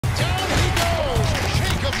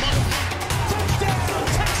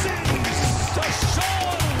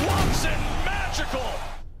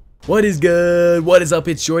What is good? What is up?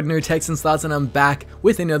 It's Jordan, Texans Thoughts, and I'm back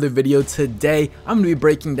with another video. Today, I'm going to be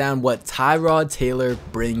breaking down what Tyrod Taylor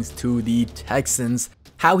brings to the Texans,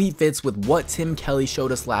 how he fits with what Tim Kelly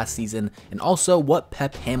showed us last season, and also what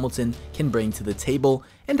Pep Hamilton can bring to the table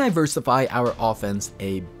and diversify our offense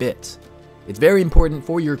a bit. It's very important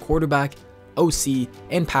for your quarterback, OC,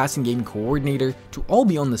 and passing game coordinator to all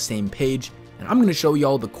be on the same page, and I'm going to show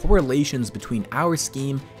y'all the correlations between our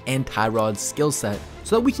scheme and Tyrod's skill set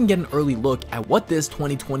so that we can get an early look at what this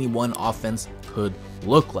 2021 offense could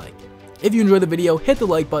look like. If you enjoyed the video, hit the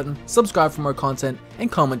like button, subscribe for more content,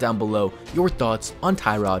 and comment down below your thoughts on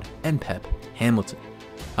Tyrod and Pep Hamilton.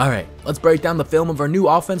 Alright, let's break down the film of our new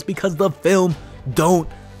offense because the film don't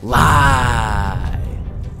lie.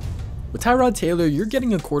 With Tyrod Taylor, you're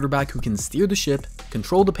getting a quarterback who can steer the ship,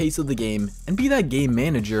 control the pace of the game, and be that game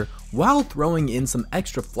manager while throwing in some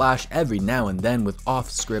extra flash every now and then with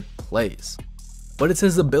off-script plays. But it's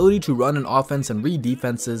his ability to run an offense and read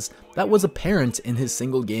defenses that was apparent in his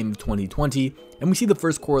single game of 2020, and we see the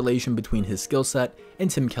first correlation between his skill set and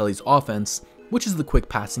Tim Kelly's offense, which is the quick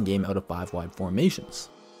passing game out of 5-wide formations.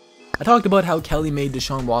 I talked about how Kelly made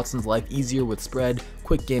Deshaun Watson's life easier with spread,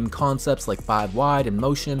 quick game concepts like 5-wide and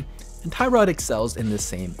motion, and Tyrod excels in this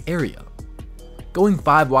same area. Going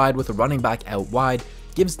 5-wide with a running back out wide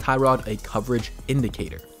gives Tyrod a coverage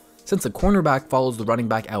indicator. Since a cornerback follows the running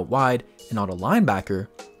back out wide and not a linebacker,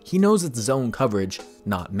 he knows it's zone coverage,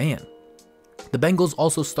 not man. The Bengals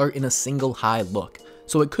also start in a single high look,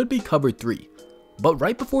 so it could be cover 3. But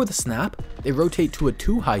right before the snap, they rotate to a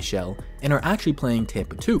 2 high shell and are actually playing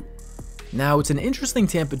Tampa 2. Now, it's an interesting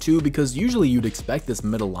Tampa 2 because usually you'd expect this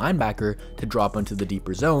middle linebacker to drop into the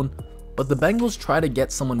deeper zone, but the Bengals try to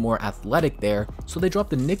get someone more athletic there, so they drop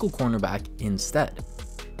the nickel cornerback instead.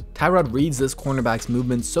 Tyrod reads this cornerback's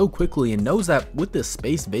movement so quickly and knows that with this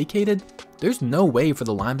space vacated, there's no way for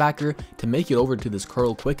the linebacker to make it over to this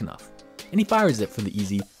curl quick enough, and he fires it for the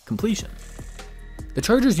easy completion. The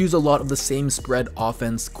Chargers use a lot of the same spread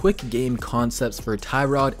offense, quick game concepts for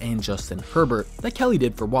Tyrod and Justin Herbert that Kelly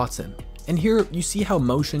did for Watson, and here you see how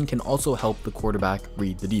motion can also help the quarterback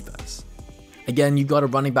read the defense. Again, you've got a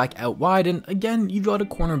running back out wide, and again, you've got a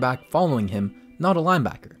cornerback following him, not a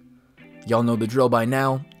linebacker. Y'all know the drill by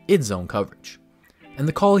now, it's zone coverage. And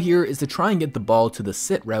the call here is to try and get the ball to the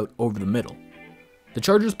sit route over the middle. The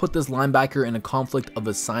Chargers put this linebacker in a conflict of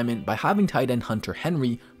assignment by having tight end Hunter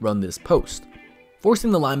Henry run this post,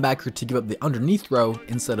 forcing the linebacker to give up the underneath throw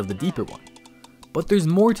instead of the deeper one. But there's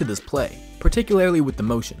more to this play, particularly with the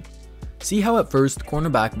motion. See how at first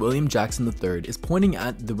cornerback William Jackson III is pointing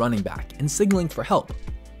at the running back and signaling for help,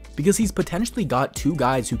 because he's potentially got 2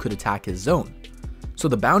 guys who could attack his zone. So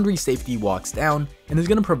the boundary safety walks down and is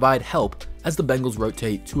going to provide help as the Bengals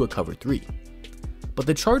rotate to a cover 3. But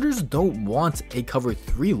the Chargers don't want a cover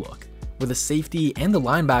 3 look, where the safety and the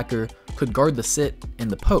linebacker could guard the sit and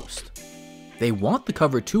the post. They want the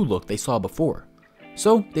cover 2 look they saw before.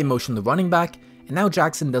 So they motion the running back, and now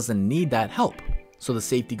Jackson doesn't need that help. So the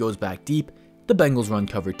safety goes back deep, the Bengals run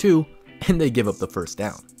cover 2, and they give up the first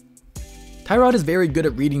down. Tyrod is very good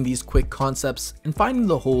at reading these quick concepts and finding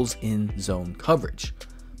the holes in zone coverage.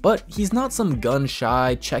 But he's not some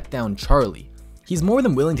gun-shy, check-down Charlie. He's more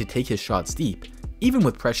than willing to take his shots deep, even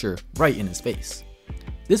with pressure right in his face.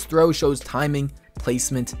 This throw shows timing,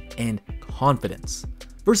 placement, and confidence.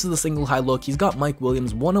 Versus the single high look, he's got Mike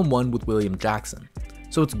Williams one-on-one with William Jackson.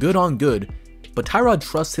 So it's good on good, but Tyrod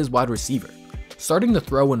trusts his wide receiver, starting the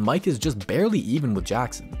throw when Mike is just barely even with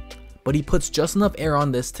Jackson. But he puts just enough air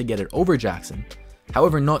on this to get it over Jackson,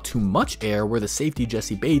 however not too much air where the safety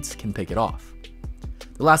Jesse Bates can pick it off.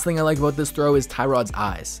 The last thing I like about this throw is Tyrod's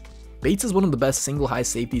eyes. Bates is one of the best single high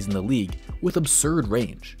safeties in the league with absurd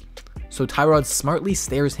range. So Tyrod smartly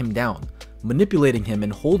stares him down, manipulating him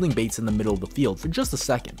and holding Bates in the middle of the field for just a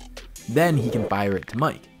second. Then he can fire it to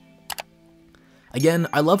Mike. Again,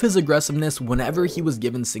 I love his aggressiveness whenever he was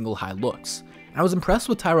given single high looks. I was impressed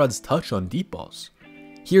with Tyrod's touch on deep balls.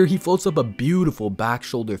 Here he floats up a beautiful back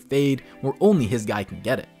shoulder fade where only his guy can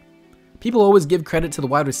get it. People always give credit to the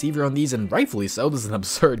wide receiver on these, and rightfully so. This is an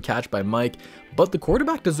absurd catch by Mike, but the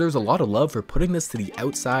quarterback deserves a lot of love for putting this to the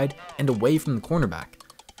outside and away from the cornerback,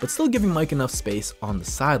 but still giving Mike enough space on the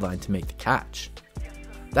sideline to make the catch.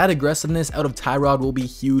 That aggressiveness out of Tyrod will be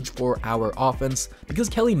huge for our offense because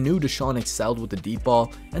Kelly knew Deshaun excelled with the deep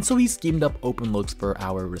ball, and so he schemed up open looks for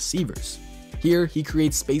our receivers. Here, he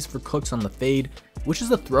creates space for Cooks on the fade, which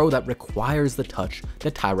is a throw that requires the touch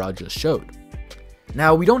that Tyrod just showed.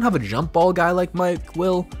 Now, we don't have a jump ball guy like Mike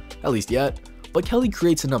will, at least yet, but Kelly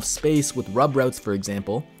creates enough space with rub routes, for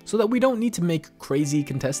example, so that we don't need to make crazy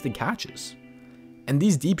contested catches. And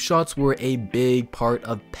these deep shots were a big part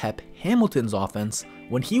of Pep Hamilton's offense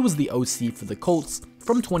when he was the OC for the Colts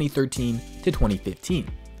from 2013 to 2015.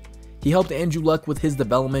 He helped Andrew Luck with his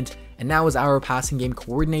development, and now as our passing game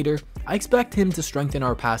coordinator, I expect him to strengthen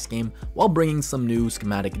our pass game while bringing some new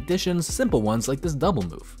schematic additions, simple ones like this double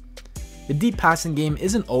move. The deep passing game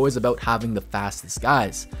isn't always about having the fastest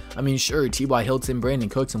guys. I mean, sure, T.Y. Hilton, Brandon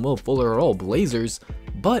Cooks, and Will Fuller are all blazers,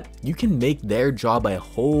 but you can make their job a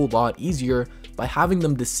whole lot easier by having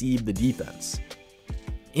them deceive the defense.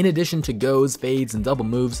 In addition to goes, fades, and double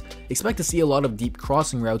moves, expect to see a lot of deep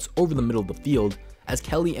crossing routes over the middle of the field, as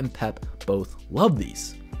Kelly and Pep both love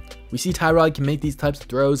these. We see Tyrod can make these types of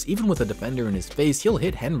throws. Even with a defender in his face, he'll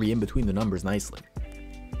hit Henry in between the numbers nicely.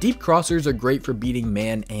 Deep crossers are great for beating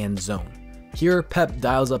man and zone. Here, Pep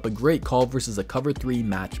dials up a great call versus a cover 3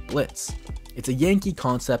 match blitz. It's a Yankee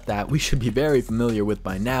concept that we should be very familiar with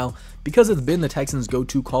by now because it's been the Texans'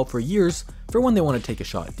 go-to call for years for when they want to take a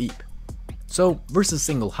shot deep. So, versus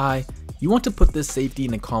single high, you want to put this safety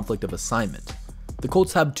in a conflict of assignment. The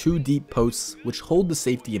Colts have 2 deep posts which hold the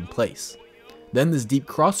safety in place. Then this deep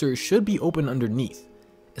crosser should be open underneath,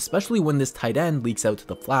 especially when this tight end leaks out to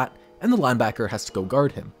the flat and the linebacker has to go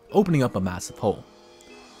guard him, opening up a massive hole.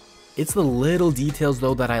 It's the little details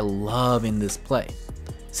though that I love in this play.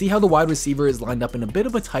 See how the wide receiver is lined up in a bit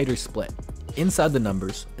of a tighter split, inside the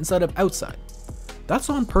numbers instead of outside. That's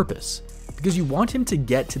on purpose, because you want him to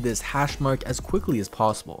get to this hash mark as quickly as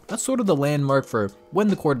possible. That's sort of the landmark for when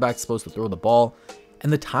the quarterback's supposed to throw the ball,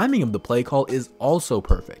 and the timing of the play call is also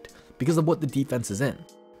perfect because of what the defense is in.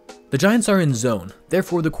 The Giants are in zone,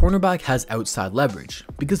 therefore the cornerback has outside leverage,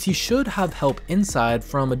 because he should have help inside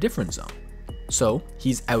from a different zone. So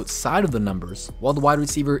he's outside of the numbers while the wide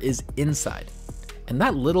receiver is inside. And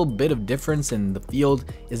that little bit of difference in the field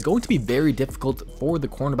is going to be very difficult for the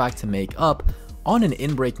cornerback to make up on an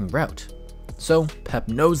in-breaking route. So Pep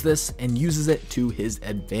knows this and uses it to his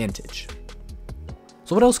advantage.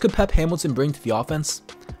 So what else could Pep Hamilton bring to the offense?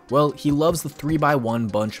 Well, he loves the 3x1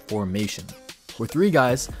 bunch formation, where 3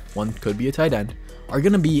 guys, one could be a tight end, are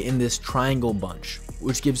going to be in this triangle bunch,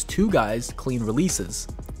 which gives 2 guys clean releases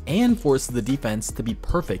and forces the defense to be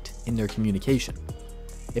perfect in their communication.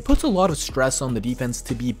 It puts a lot of stress on the defense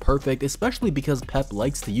to be perfect, especially because Pep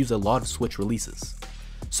likes to use a lot of switch releases.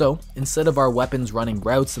 So instead of our weapons running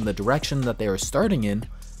routes in the direction that they are starting in,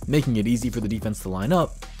 making it easy for the defense to line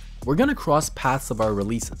up, we're going to cross paths of our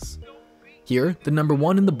releases. Here, the number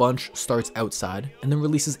 1 in the bunch starts outside and then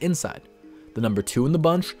releases inside. The number 2 in the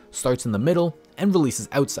bunch starts in the middle and releases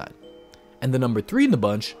outside. And the number 3 in the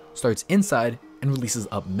bunch starts inside and releases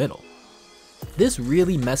up middle. This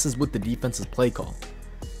really messes with the defense's play call.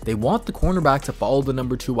 They want the cornerback to follow the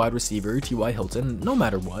number 2 wide receiver, T.Y. Hilton, no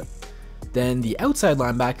matter what. Then the outside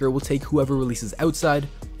linebacker will take whoever releases outside,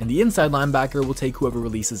 and the inside linebacker will take whoever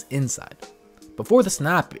releases inside. Before the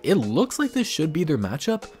snap, it looks like this should be their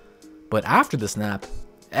matchup, but after the snap,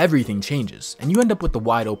 everything changes, and you end up with the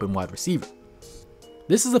wide open wide receiver.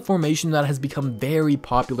 This is a formation that has become very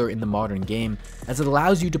popular in the modern game, as it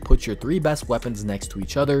allows you to put your 3 best weapons next to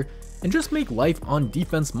each other and just make life on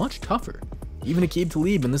defense much tougher. Even Aqib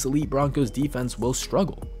Talib and this elite Broncos defense will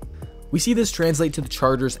struggle. We see this translate to the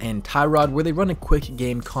Chargers and Tyrod, where they run a quick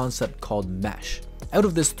game concept called mesh out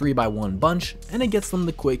of this 3x1 bunch, and it gets them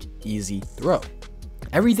the quick, easy throw.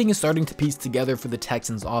 Everything is starting to piece together for the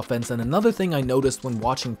Texans offense, and another thing I noticed when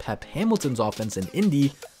watching Pep Hamilton's offense in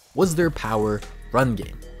Indy was their power run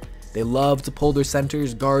game. They love to pull their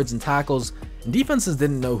centers, guards, and tackles, and defenses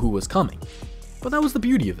didn't know who was coming. But that was the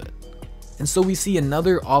beauty of it. And so we see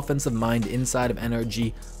another offensive mind inside of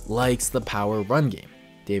NRG likes the power run game.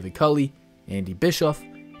 David Culley, Andy Bischoff,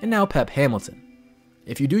 and now Pep Hamilton.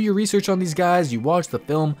 If you do your research on these guys, you watch the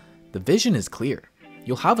film, the vision is clear.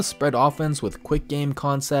 You'll have a spread offense with quick game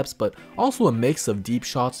concepts, but also a mix of deep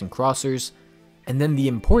shots and crossers. And then the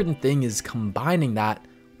important thing is combining that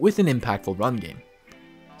with an impactful run game.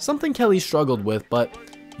 Something Kelly struggled with, but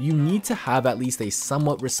you need to have at least a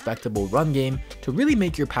somewhat respectable run game to really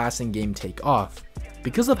make your passing game take off,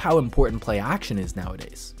 because of how important play action is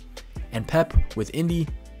nowadays. And Pep, with Indy,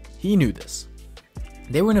 he knew this.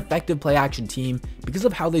 They were an effective play action team because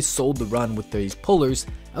of how they sold the run with these pullers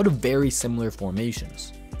out of very similar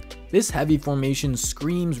formations. This heavy formation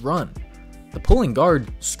screams run. The pulling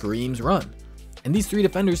guard screams run. And these 3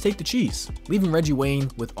 defenders take the cheese, leaving Reggie Wayne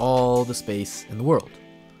with all the space in the world.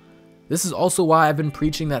 This is also why I've been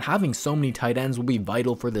preaching that having so many tight ends will be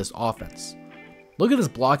vital for this offense. Look at this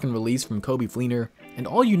block and release from Kobe Fleener, and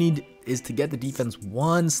all you need is to get the defense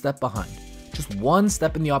 1 step behind. Just 1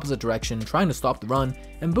 step in the opposite direction, trying to stop the run,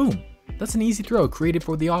 and boom, that's an easy throw created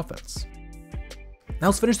for the offense. Now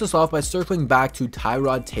let's finish this off by circling back to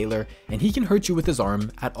Tyrod Taylor, and he can hurt you with his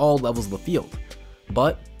arm at all levels of the field.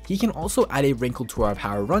 But he can also add a wrinkle to our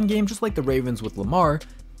power run game, just like the Ravens with Lamar,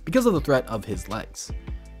 because of the threat of his legs.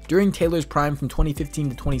 During Taylor's prime from 2015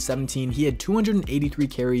 to 2017, he had 283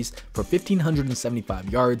 carries for 1,575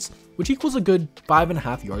 yards, which equals a good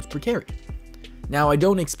 5.5 yards per carry. Now, I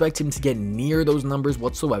don't expect him to get near those numbers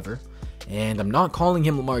whatsoever, and I'm not calling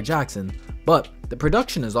him Lamar Jackson, but the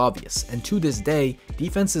production is obvious, and to this day,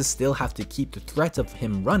 defenses still have to keep the threat of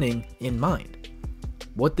him running in mind.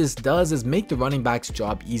 What this does is make the running back's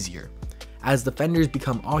job easier, as defenders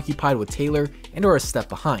become occupied with Taylor and are a step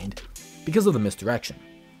behind because of the misdirection.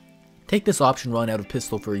 Take this option run out of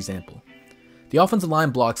pistol for example. The offensive line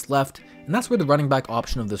blocks left, and that's where the running back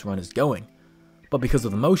option of this run is going. But because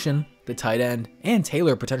of the motion, the tight end, and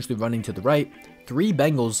Taylor potentially running to the right, 3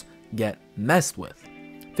 Bengals get messed with.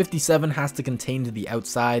 57 has to contain to the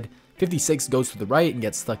outside, 56 goes to the right and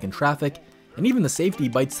gets stuck in traffic, and even the safety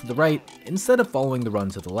bites to the right instead of following the run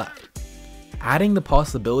to the left. Adding the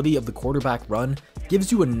possibility of the quarterback run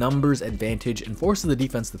gives you a numbers advantage and forces the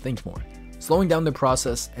defense to think more, slowing down the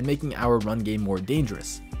process and making our run game more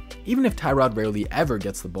dangerous, even if Tyrod rarely ever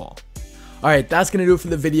gets the ball. Alright, that's going to do it for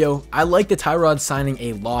the video. I like the Tyrod signing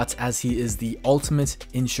a lot, as he is the ultimate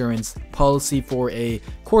insurance policy for a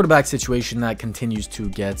quarterback situation that continues to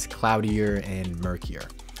get cloudier and murkier.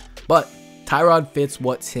 But Tyrod fits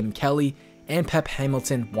what Tim Kelly and Pep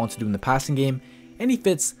Hamilton want to do in the passing game, and he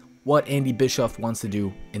fits what Andy Bischoff wants to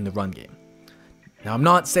do in the run game. Now, I'm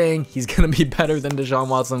not saying he's going to be better than Deshaun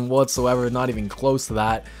Watson whatsoever, not even close to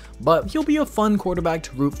that, but he'll be a fun quarterback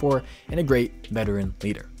to root for and a great veteran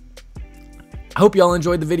leader. I hope y'all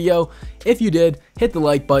enjoyed the video. If you did, hit the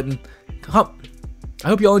like button. I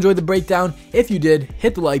hope y'all enjoyed the breakdown. If you did,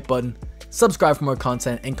 hit the like button, subscribe for more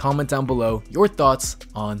content, and comment down below your thoughts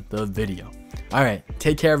on the video. Alright,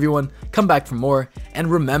 take care everyone, come back for more, and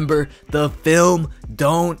remember, the film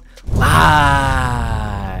don't lie.